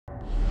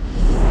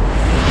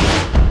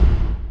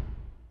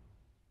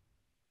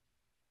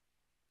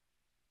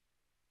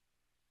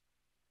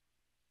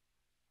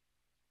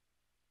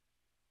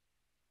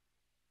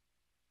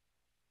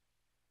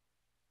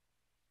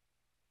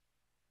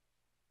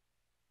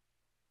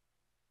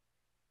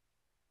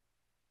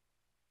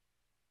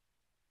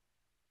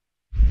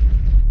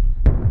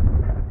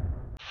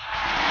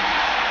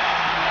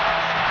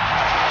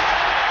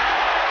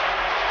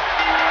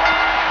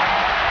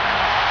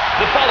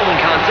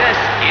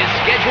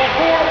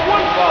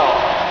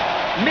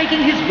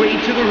making his way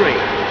to the ring,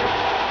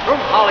 from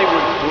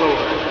Hollywood,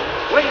 Florida,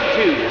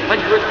 weighing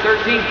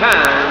 213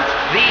 pounds,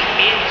 the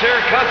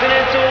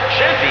Intercontinental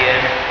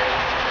Champion,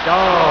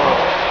 Dolph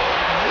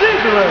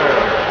Ziggler.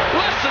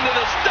 Listen to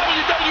this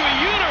WWE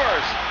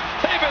Universe.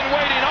 They've been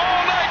waiting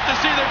all night to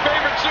see their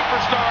favorite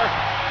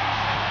superstar.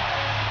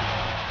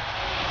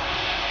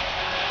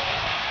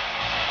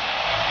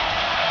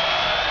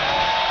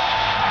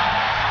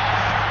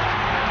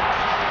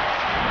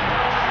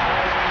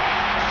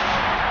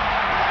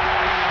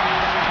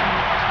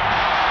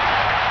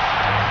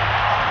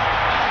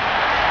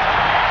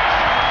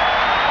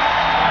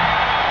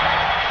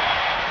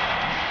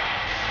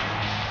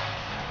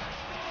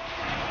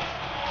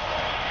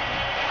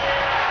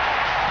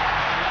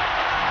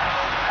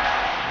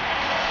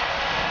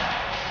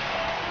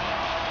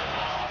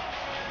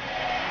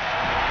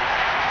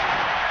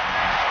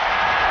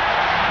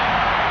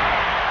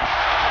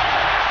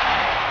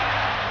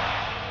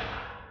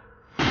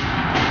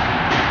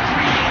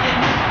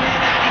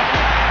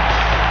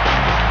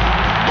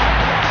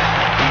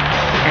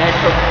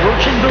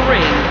 Approaching the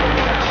ring,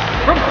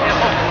 from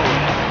Tampa,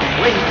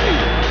 weighing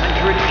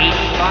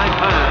 285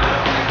 pounds,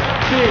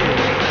 Big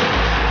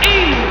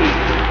E.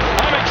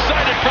 I'm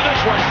excited for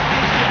this one.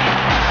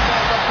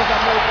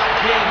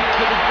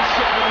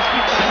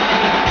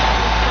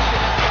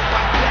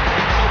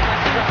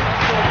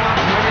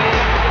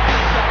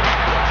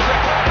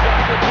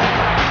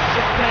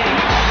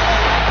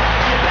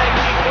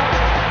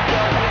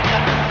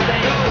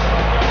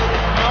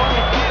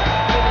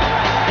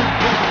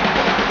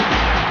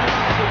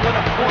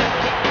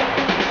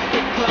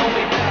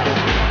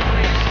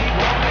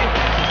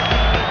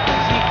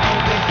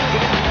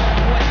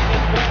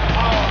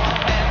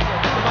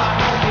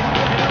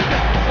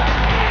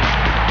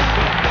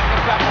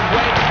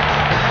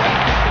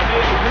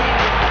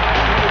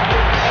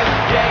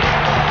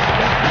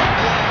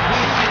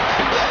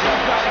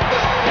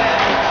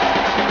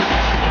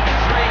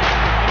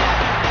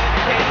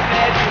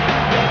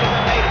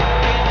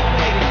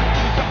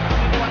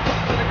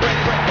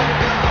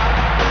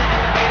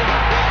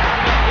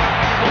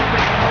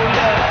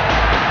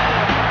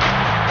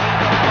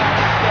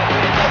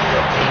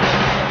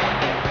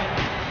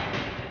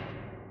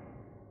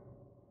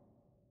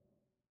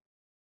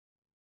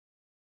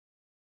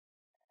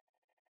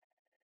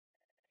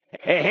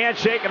 A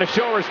handshake and a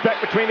show of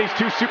respect between these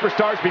two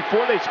superstars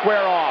before they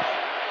square off.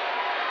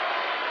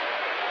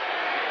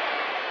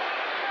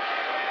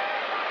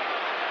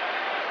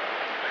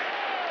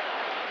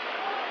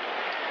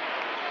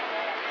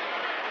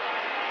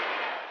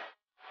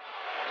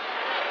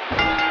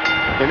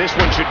 And this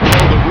one should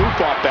blow the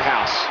roof off the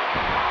house.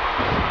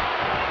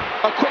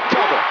 A quick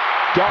cover.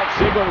 Dolph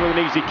Ziggler with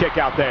an easy kick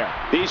out there.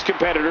 These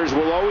competitors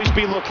will always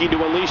be looking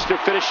to unleash their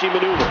finishing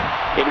maneuver.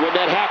 And when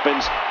that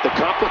happens, the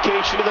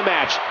complication of the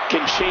match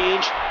can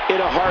change in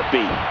a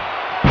heartbeat.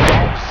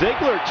 Dolph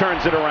Ziggler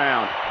turns it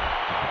around.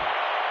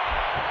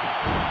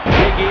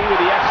 Big E with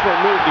the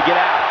excellent move to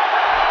get out.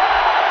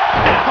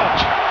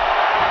 Ouch!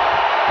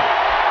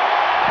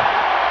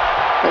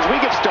 As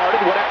we get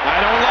started, I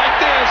don't like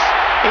this.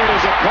 And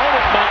his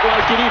opponent might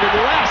like it even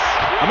less.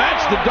 A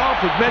match that Dolph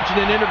has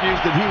mentioned in interviews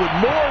that he would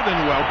more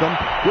than welcome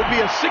would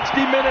be a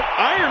 60-minute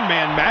Iron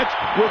Man match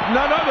with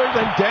none other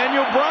than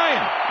Daniel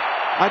Bryan.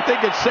 I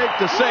think it's safe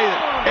to say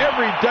that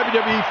every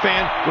WWE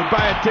fan would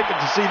buy a ticket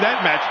to see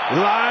that match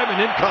live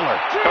and in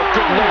color. Oh,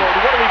 good Lord,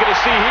 what are we going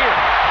to see here?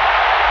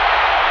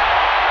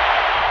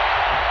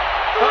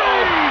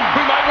 Uh-oh,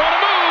 we might want to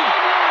move.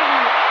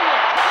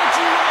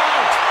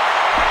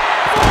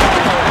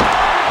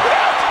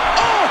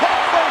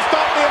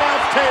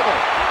 Table. 5.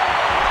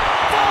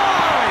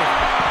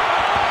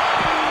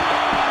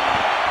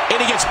 And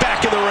he gets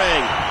back in the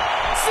ring. 6.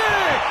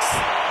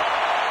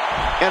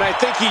 And I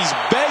think he's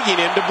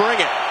begging him to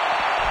bring it.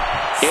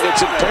 7. And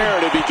it's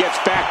imperative he gets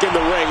back in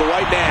the ring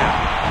right now.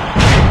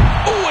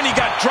 Oh, and he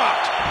got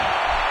dropped.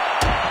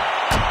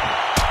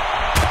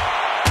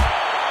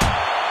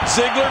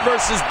 Ziggler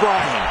versus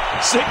Bryan.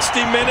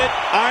 60-minute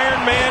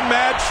Iron Man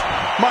match.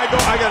 Michael,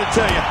 I got to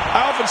tell you,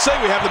 I often say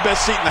we have the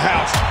best seat in the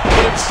house.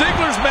 But if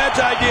Ziggler's match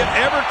idea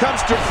ever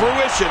comes to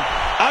fruition,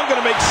 I'm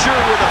going to make sure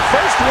we're the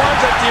first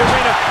ones at the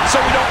arena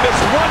so we don't miss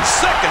 1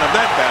 second of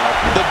that battle.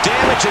 The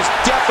damage has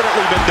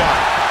definitely been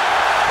done.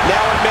 Now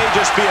it may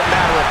just be a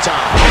matter of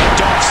time.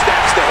 Dolph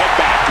snaps the head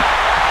back.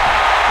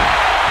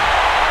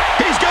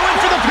 He's going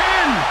for the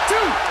pin.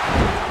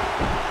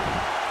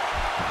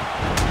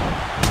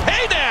 2.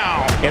 Hey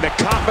now! And the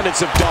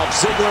confidence of Dolph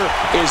Ziggler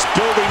is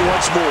building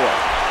once more.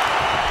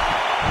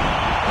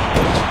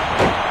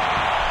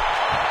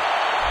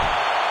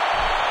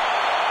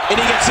 And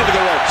he gets into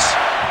the ropes.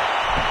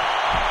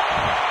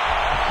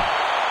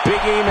 Big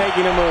E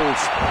making a move.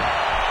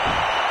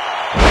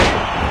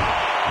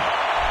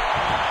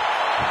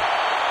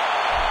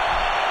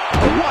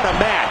 What a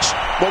match.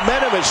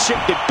 Momentum has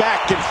shifted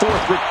back and forth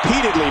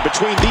repeatedly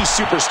between these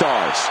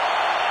superstars.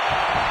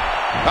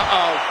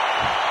 Uh-oh.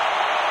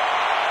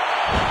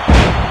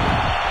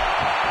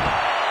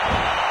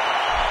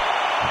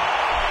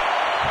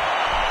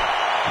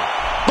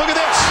 Look at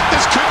this.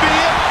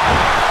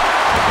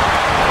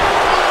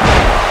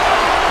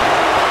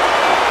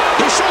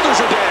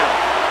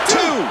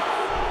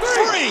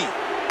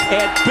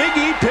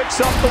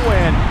 picks up the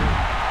win.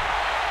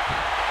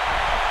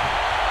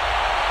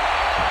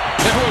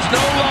 There was no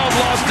love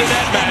lost in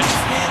that match.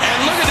 And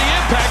look at the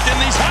impact in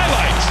these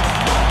highlights.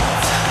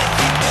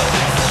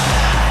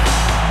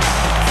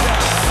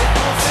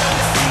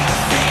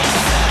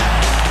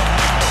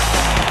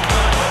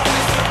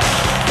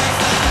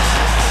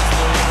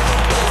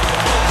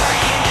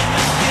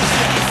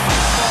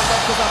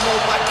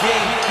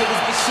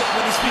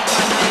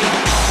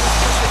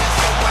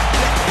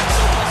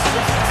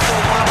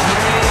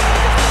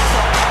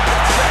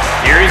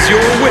 Here is your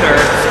winner,